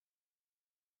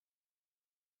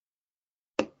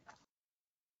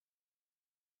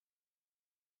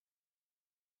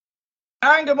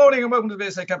And good morning and welcome to the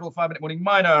VSA Capital 5 Minute Morning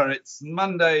Miner. It's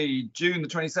Monday, June the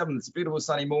 27th. It's a beautiful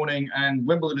sunny morning and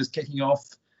Wimbledon is kicking off.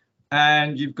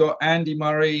 And you've got Andy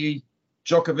Murray,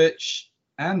 Djokovic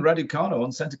and Raducanu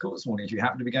on centre court this morning if you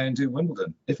happen to be going to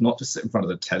Wimbledon. If not, just sit in front of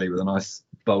the telly with a nice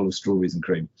bowl of strawberries and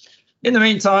cream. In the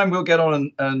meantime, we'll get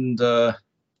on and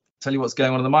tell you what's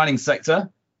going on in the mining sector.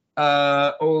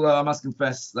 Although I must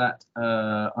confess that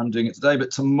I'm doing it today,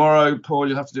 but tomorrow, Paul,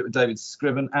 you'll have to do it with David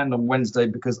Scriven, and on Wednesday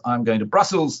because I'm going to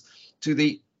Brussels to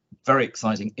the very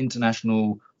exciting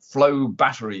International Flow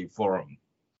Battery Forum.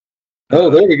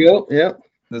 Oh, there we go. Yeah.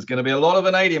 There's going to be a lot of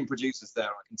vanadium producers there,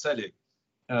 I can tell you.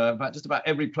 In fact, just about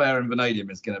every player in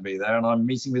vanadium is going to be there, and I'm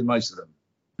meeting with most of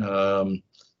them.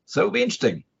 So it'll be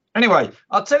interesting. Anyway,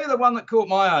 I'll tell you the one that caught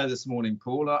my eye this morning,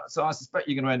 Paul. So I suspect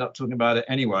you're going to end up talking about it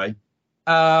anyway.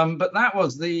 But that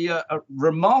was the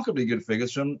remarkably good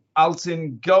figures from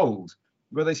Altin Gold,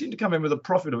 where they seem to come in with a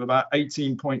profit of about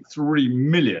 18.3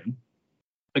 million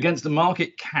against a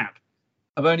market cap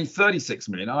of only 36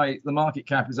 million. The market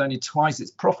cap is only twice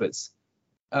its profits,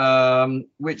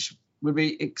 which would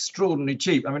be extraordinarily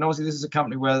cheap. I mean, obviously, this is a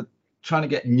company where trying to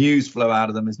get news flow out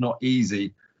of them is not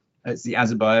easy. It's the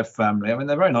Azarbayev family. I mean,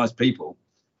 they're very nice people.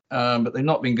 But they've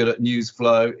not been good at news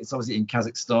flow. It's obviously in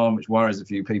Kazakhstan, which worries a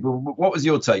few people. What was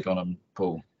your take on them,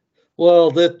 Paul?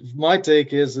 Well, my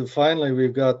take is that finally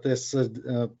we've got this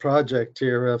project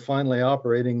here finally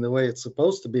operating the way it's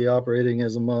supposed to be operating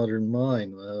as a modern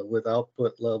mine with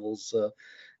output levels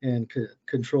and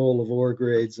control of ore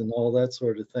grades and all that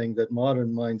sort of thing that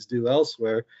modern mines do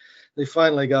elsewhere. They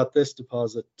finally got this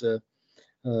deposit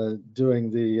doing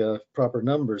the proper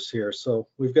numbers here. So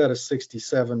we've got a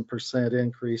 67%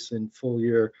 increase in full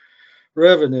year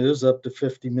revenues up to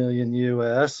 50 million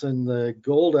US, and the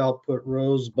gold output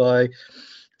rose by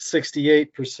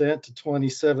 68% to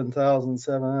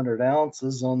 27,700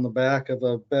 ounces on the back of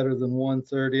a better than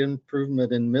 1/3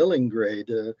 improvement in milling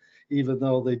grade, even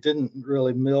though they didn't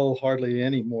really mill hardly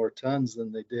any more tons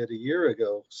than they did a year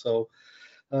ago. So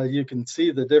you can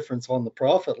see the difference on the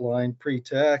profit line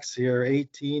pre-tax here,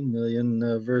 18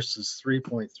 million versus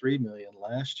 3.3 million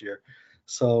last year.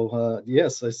 So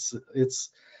yes, it's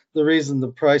the reason the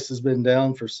price has been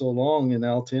down for so long in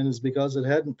Altin is because it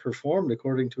hadn't performed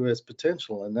according to its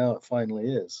potential, and now it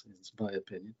finally is my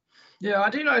opinion. Yeah, I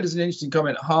do notice an interesting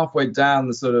comment halfway down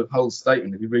the sort of whole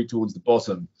statement. If you read towards the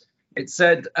bottom, it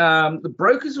said the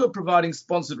brokers who are providing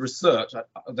sponsored research,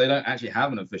 they don't actually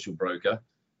have an official broker,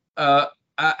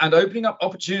 and opening up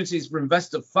opportunities for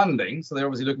investor funding, so they're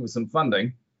obviously looking for some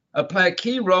funding, play a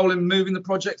key role in moving the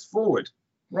projects forward.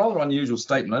 Rather unusual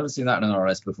statement. I've never seen that in an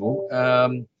RS before.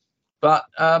 But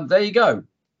there you go.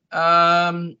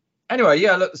 Anyway,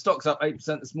 yeah, look, the stock's up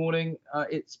 8% this morning.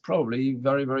 It's probably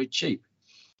very, very cheap.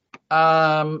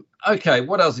 Okay,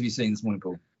 what else have you seen this morning,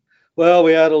 Paul? Well,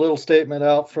 we had a little statement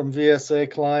out from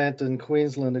VSA client and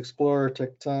Queensland Explorer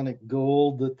Tectonic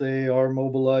Gold that they are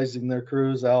mobilizing their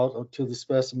crews out to the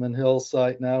Specimen Hill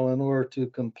site now in order to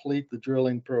complete the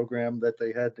drilling program that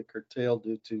they had to curtail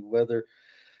due to weather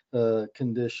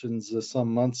conditions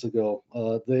some months ago.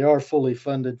 They are fully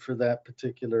funded for that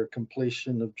particular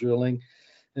completion of drilling,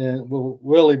 and we'll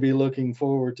really be looking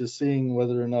forward to seeing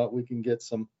whether or not we can get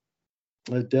some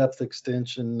a depth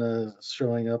extension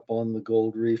showing up on the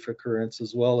gold reef occurrence,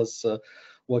 as well as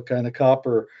what kind of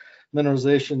copper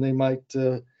mineralization they might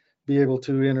be able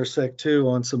to intersect too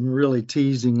on some really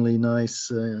teasingly nice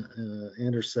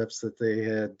intercepts that they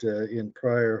had in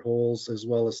prior holes, as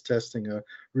well as testing a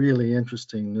really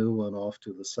interesting new one off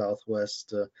to the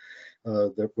southwest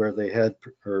where they had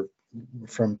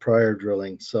from prior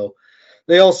drilling. So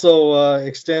they also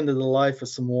extended the life of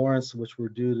some warrants which were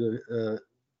due to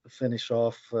finish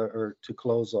off or to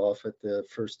close off at the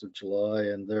 1st of July,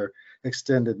 and they're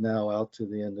extended now out to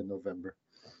the end of November.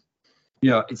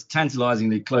 Yeah, it's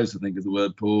tantalizingly close, I think, is the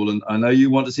word, Paul. And I know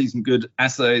you want to see some good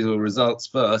assays or results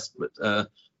first, but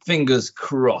fingers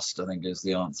crossed, I think, is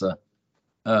the answer.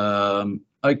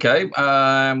 Okay,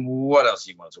 what else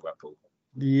do you want to talk about, Paul?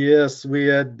 Yes, we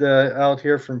had out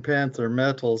here from Panther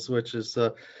Metals, which is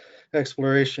an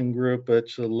exploration group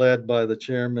which led by the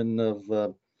chairman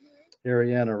of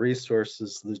Ariana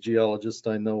Resources, the geologist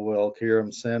I know well,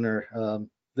 Kiram Center.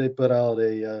 They put out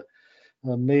a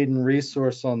maiden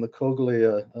resource on the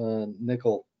Coglia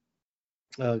nickel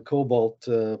cobalt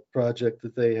project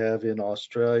that they have in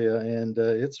Australia, and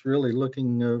it's really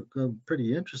looking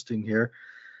pretty interesting here.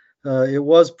 It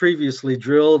was previously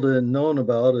drilled and known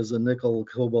about as a nickel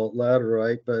cobalt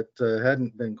laterite, but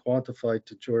hadn't been quantified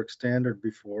to JORC standard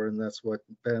before, and that's what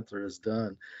Panther has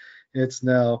done. It's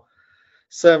now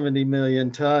 70 million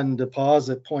ton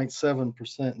deposit,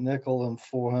 0.7% nickel and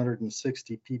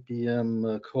 460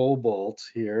 ppm cobalt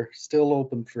here. Still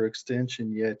open for extension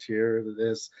yet here.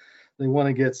 As they want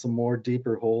to get some more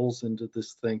deeper holes into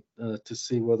this thing to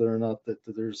see whether or not that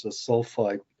there's a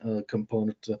sulfide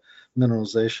component to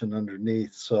mineralization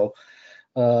underneath. So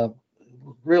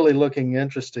really looking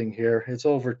interesting here. It's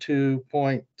over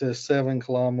 2.7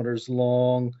 kilometers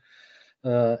long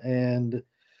and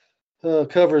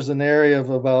covers an area of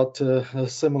about a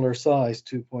similar size,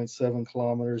 2.7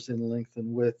 kilometers in length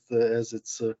and width as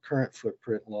its current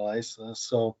footprint lies.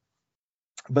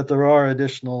 But there are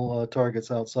additional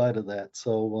targets outside of that.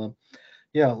 So,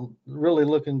 yeah, really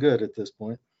looking good at this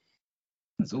point.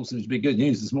 That's all seems to be good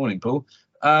news this morning, Paul.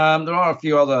 There are a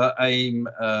few other AIM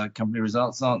company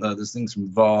results, aren't there? There's things from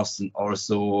Vast and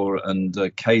Orosur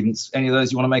and Cadence. Any of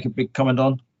those you want to make a big comment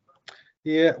on?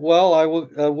 Yeah, well, I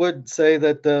would say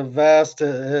that Vast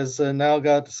has now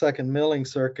got the second milling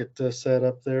circuit set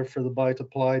up there for the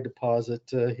Bite-Apply deposit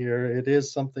here. It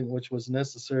is something which was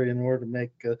necessary in order to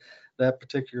make that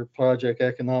particular project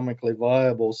economically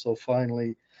viable. So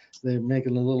finally, they're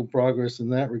making a little progress in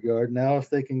that regard. Now, if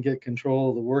they can get control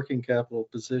of the working capital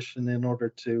position in order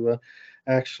to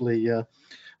actually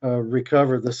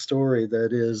recover the story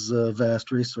that is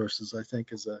Vast Resources, I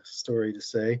think is a story to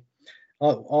say.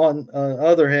 On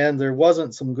other hand, there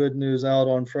wasn't some good news out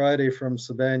on Friday from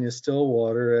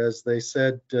Sibanye-Stillwater, as they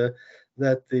said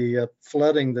that the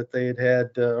flooding that they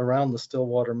had around the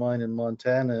Stillwater mine in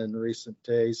Montana in recent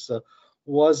days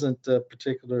wasn't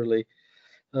particularly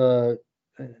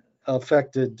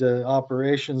affected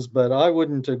operations, but I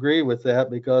wouldn't agree with that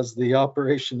because the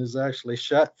operation is actually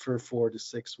shut for 4 to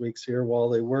 6 weeks here while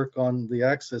they work on the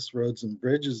access roads and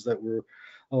bridges that were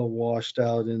washed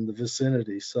out in the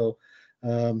vicinity. So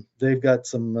they've got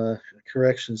some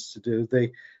corrections to do.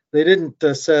 They didn't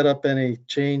set up any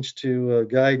change to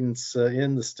guidance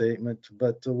in the statement,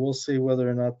 but we'll see whether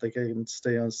or not they can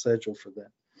stay on schedule for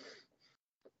that.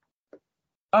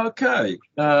 Okay,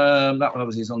 that one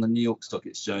obviously is on the New York Stock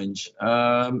Exchange.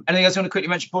 Anything else you want to quickly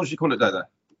mention, Paul? Should you call it day there?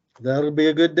 That'll be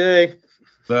a good day.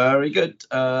 Very good.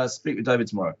 Speak with David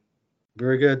tomorrow.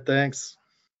 Very good. Thanks.